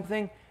with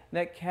something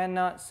that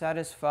cannot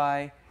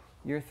satisfy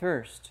your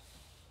thirst.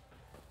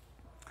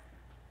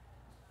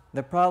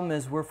 The problem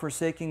is we're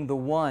forsaking the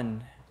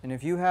one. And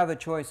if you have a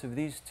choice of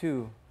these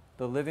two,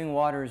 the living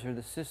waters or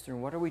the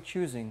cistern, what are we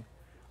choosing?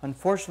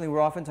 Unfortunately,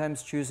 we're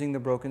oftentimes choosing the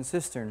broken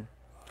cistern.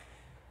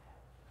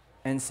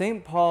 And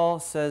St. Paul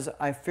says,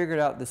 I figured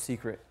out the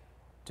secret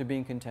to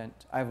being content.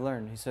 I've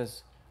learned. He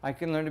says, I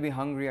can learn to be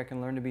hungry. I can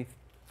learn to be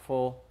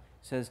full.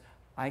 He says,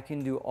 I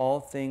can do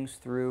all things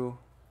through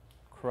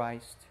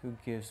Christ who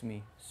gives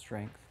me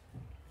strength.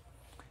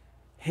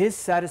 His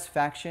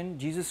satisfaction,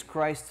 Jesus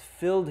Christ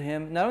filled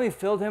him, not only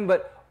filled him,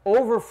 but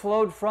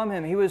overflowed from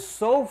him. He was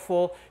so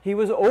full, he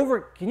was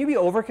can you be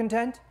over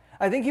content?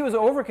 I think he was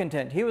over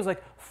content. He was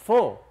like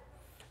full.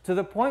 To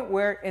the point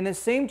where in the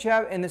same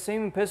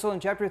epistle in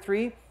chapter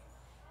 3,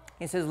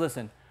 he says,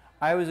 listen,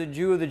 I was a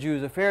Jew of the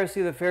Jews, a Pharisee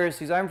of the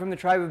Pharisees. I'm from the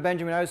tribe of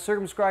Benjamin. I was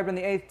circumscribed on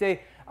the 8th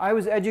day. I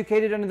was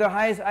educated under the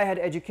highest. I had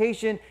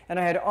education, and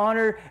I had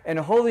honor and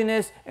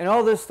holiness and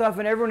all this stuff,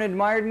 and everyone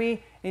admired me.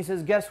 And he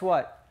says, guess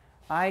what?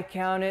 I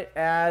count it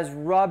as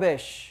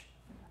rubbish.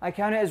 I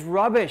count it as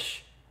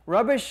rubbish.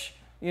 Rubbish,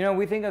 you know,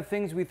 we think of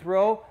things we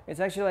throw. It's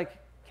actually like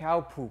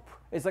cow poop.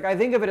 It's like, I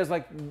think of it as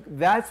like,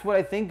 that's what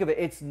I think of it.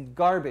 It's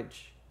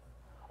garbage.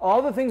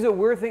 All the things that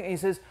we're thinking, he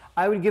says,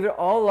 I would give it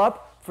all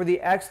up for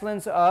the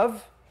excellence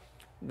of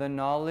the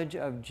knowledge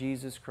of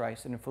Jesus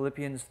Christ. And in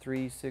Philippians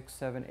 3, 6,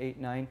 7, 8,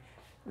 9,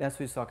 that's what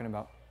he's talking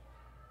about.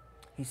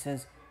 He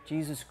says,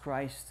 Jesus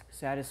Christ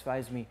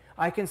satisfies me.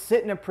 I can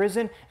sit in a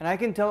prison and I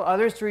can tell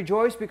others to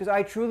rejoice because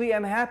I truly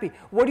am happy.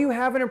 What do you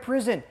have in a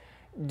prison?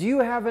 Do you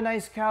have a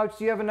nice couch?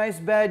 Do you have a nice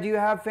bed? Do you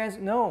have fancy?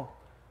 No.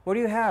 What do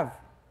you have?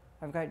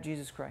 I've got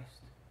Jesus Christ.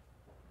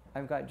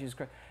 I've got Jesus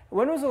Christ.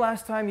 When was the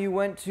last time you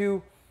went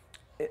to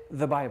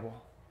the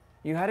Bible?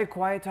 You had a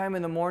quiet time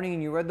in the morning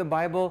and you read the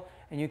Bible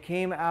and you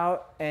came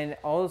out and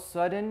all of a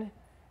sudden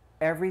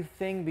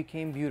everything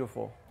became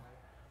beautiful.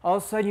 All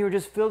of a sudden you were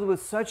just filled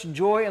with such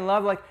joy and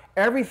love, like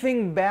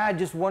everything bad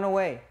just went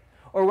away.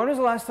 Or when was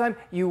the last time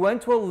you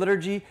went to a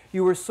liturgy,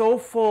 you were so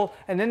full,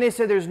 and then they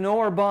said there's no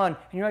Orban, and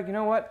you're like, you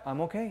know what,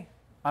 I'm okay.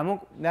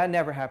 That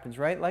never happens,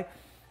 right? Like,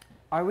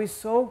 are we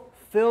so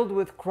filled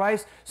with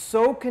Christ,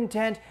 so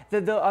content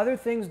that the other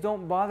things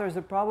don't bother us?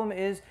 The problem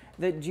is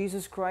that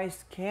Jesus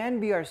Christ can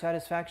be our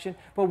satisfaction,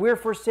 but we're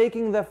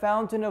forsaking the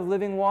fountain of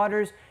living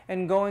waters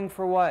and going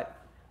for what?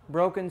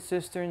 Broken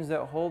cisterns that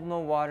hold no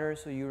water,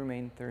 so you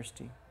remain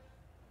thirsty.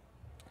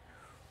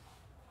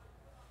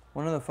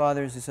 One of the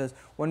fathers, he says,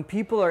 when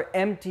people are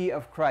empty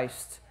of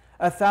Christ,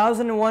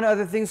 1,001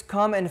 other things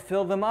come and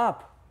fill them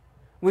up.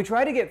 We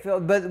try to get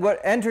filled, but what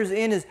enters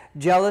in is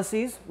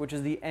jealousies, which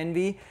is the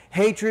envy,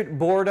 hatred,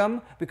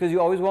 boredom, because you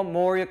always want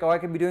more, you're like, oh, I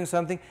could be doing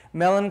something,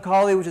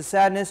 melancholy, which is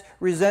sadness,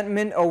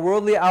 resentment, a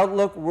worldly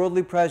outlook,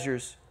 worldly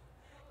pleasures.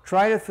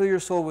 Try to fill your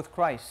soul with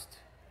Christ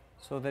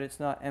so that it's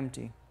not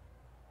empty.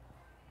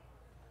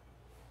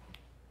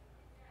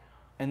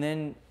 And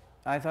then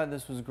I thought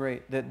this was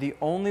great, that the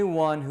only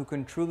one who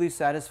can truly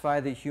satisfy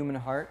the human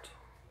heart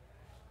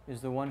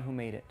is the one who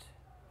made it.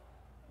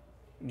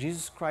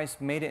 Jesus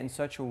Christ made it in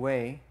such a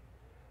way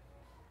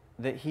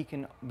that He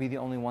can be the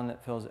only one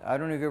that fills it. I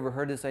don't know if you've ever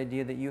heard this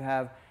idea that you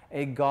have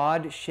a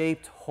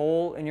God-shaped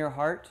hole in your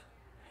heart,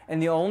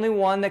 and the only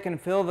one that can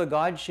fill the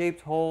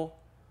God-shaped hole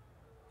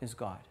is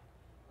God.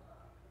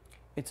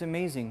 It's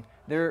amazing.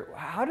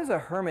 How does a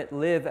hermit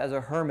live as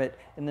a hermit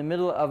in the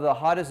middle of the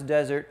hottest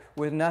desert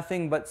with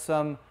nothing but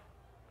some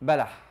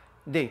balah,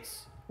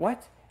 dates?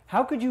 What?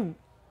 How could you?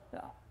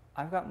 No,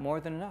 I've got more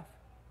than enough.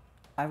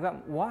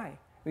 Why?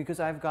 Because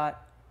I've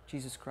got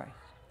Jesus Christ.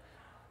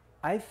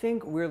 I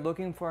think we're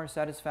looking for our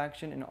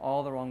satisfaction in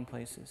all the wrong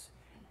places.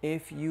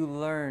 If you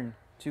learn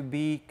to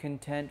be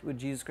content with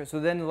Jesus Christ. So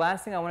then the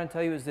last thing I want to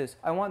tell you is this.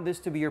 I want this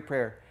to be your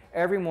prayer.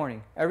 Every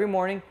morning,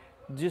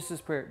 just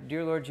this prayer.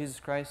 Dear Lord Jesus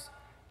Christ,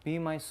 be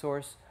my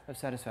source of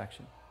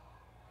satisfaction.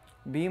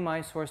 Be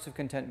my source of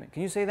contentment.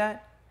 Can you say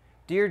that?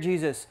 Dear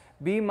Jesus,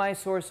 be my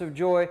source of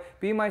joy.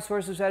 Be my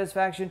source of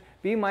satisfaction.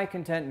 Be my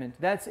contentment.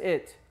 That's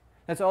it.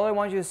 That's all I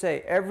want you to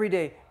say. Every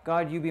day,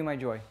 God, you be my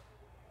joy.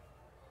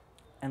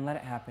 And let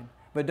it happen.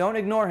 But don't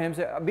ignore Him.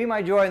 Say, be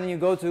my joy, and then you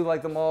go to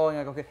like the mall and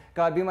you're like, okay,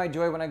 God, be my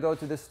joy when I go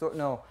to this store.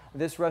 No,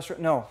 this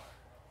restaurant. No.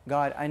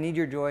 God, I need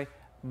your joy,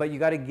 but you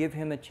got to give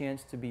Him a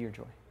chance to be your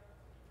joy.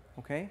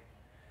 Okay?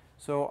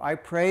 So I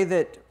pray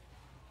that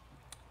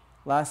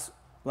last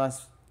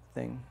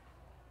thing.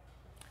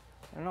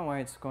 I don't know why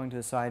it's going to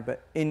the side,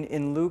 but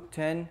in Luke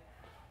 10,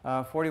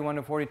 41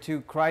 to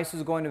 42, Christ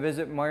is going to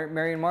visit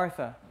Mary and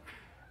Martha.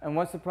 And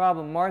what's the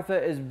problem?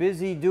 Martha is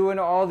busy doing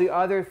all the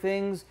other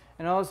things,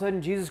 and all of a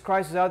sudden Jesus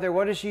Christ is out there.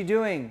 What is she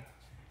doing?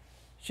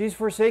 She's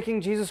forsaking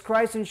Jesus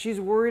Christ, and she's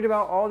worried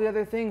about all the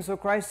other things. So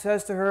Christ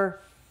says to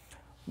her,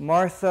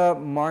 Martha,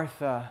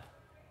 Martha,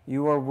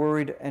 you are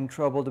worried and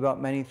troubled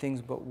about many things,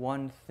 but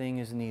one thing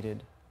is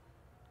needed.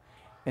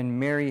 And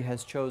Mary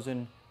has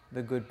chosen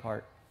the good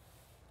part.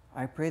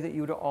 I pray that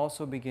you would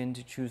also begin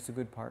to choose the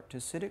good part,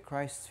 to sit at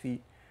Christ's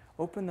feet,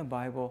 open the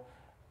Bible,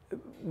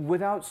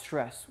 without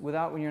stress,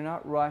 when you're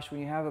not rushed, when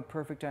you have a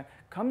perfect time.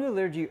 Come to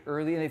liturgy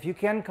early, and if you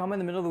can, come in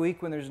the middle of the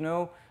week when there's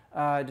no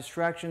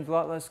distractions, a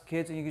lot less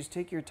kids, and you can just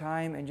take your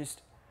time and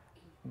just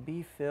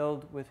be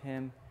filled with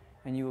Him,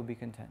 and you will be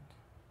content.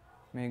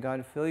 May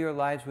God fill your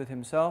lives with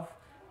Himself,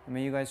 and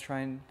may you guys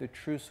find the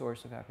true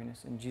source of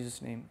happiness. In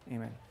Jesus' name,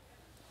 amen.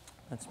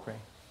 Let's pray.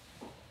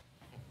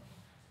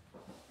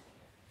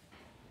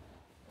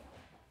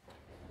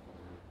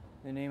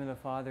 In the name of the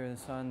Father, the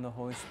Son, and the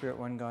Holy Spirit,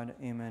 one God,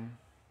 amen.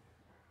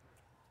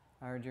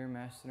 Our dear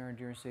Master and our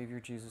dear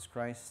Savior, Jesus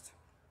Christ,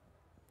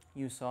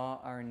 you saw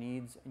our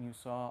needs and you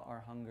saw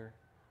our hunger.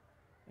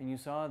 And you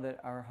saw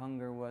that our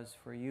hunger was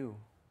for you.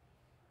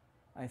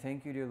 I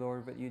thank you, dear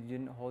Lord, but you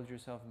didn't hold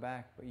yourself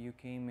back, but you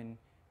came and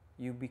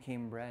you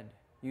became bread.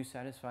 You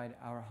satisfied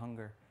our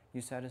hunger.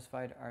 You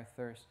satisfied our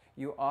thirst.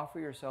 You offer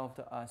yourself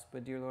to us,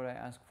 but dear Lord, I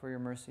ask for your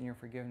mercy and your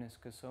forgiveness,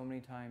 because so many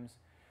times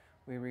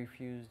we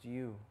refused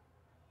you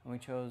and we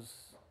chose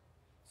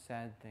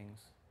sad things.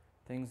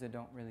 Things that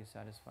don't really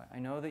satisfy. I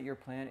know that your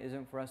plan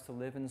isn't for us to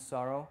live in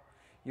sorrow.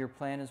 Your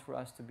plan is for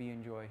us to be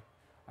in joy.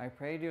 I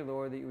pray, dear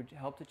Lord, that you would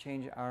help to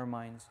change our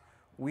minds.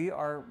 We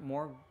are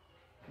more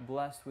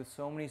blessed with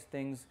so many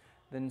things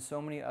than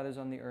so many others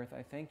on the earth.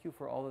 I thank you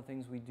for all the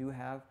things we do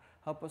have.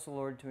 Help us,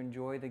 Lord, to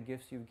enjoy the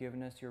gifts you've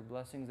given us, your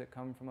blessings that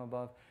come from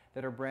above,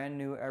 that are brand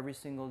new every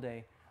single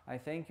day. I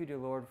thank you, dear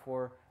Lord,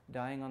 for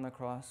dying on the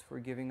cross, for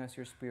giving us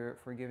your Spirit,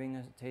 for giving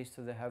us a taste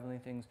of the heavenly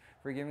things,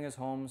 for giving us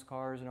homes,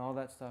 cars, and all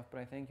that stuff. But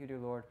I thank you, dear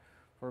Lord,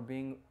 for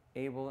being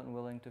able and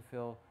willing to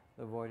fill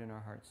the void in our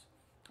hearts.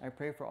 I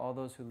pray for all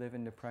those who live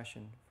in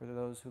depression, for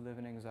those who live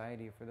in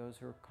anxiety, for those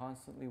who are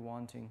constantly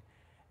wanting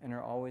and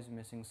are always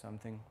missing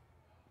something.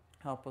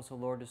 Help us, O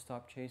Lord, to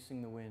stop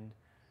chasing the wind.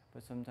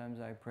 But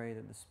sometimes I pray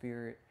that the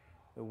Spirit,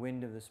 the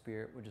wind of the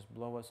Spirit, would just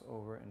blow us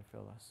over and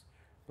fill us.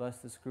 Bless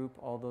this group,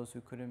 all those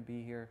who couldn't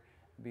be here.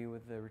 Be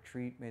with the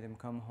retreat. May them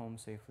come home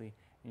safely.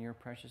 In your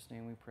precious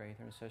name we pray.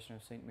 Through the intercession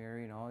of St.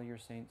 Mary and all your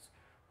saints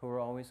who are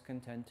always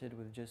contented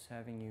with just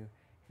having you.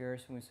 Hear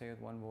us when we say with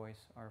one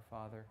voice, Our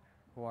Father,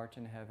 who art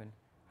in heaven,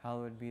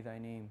 hallowed be thy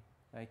name.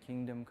 Thy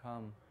kingdom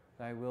come.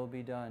 Thy will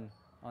be done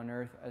on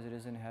earth as it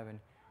is in heaven.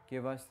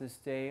 Give us this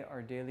day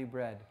our daily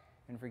bread,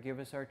 and forgive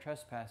us our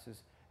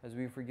trespasses, as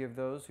we forgive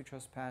those who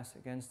trespass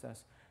against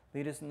us.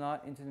 Lead us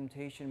not into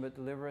temptation, but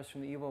deliver us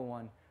from the evil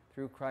one.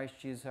 Through Christ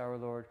Jesus our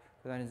Lord.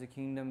 For thine is the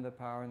kingdom, the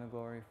power, and the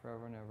glory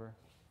forever and ever.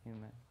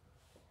 Amen.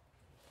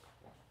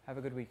 Have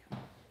a good week.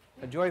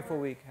 A joyful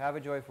week. Have a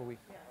joyful week.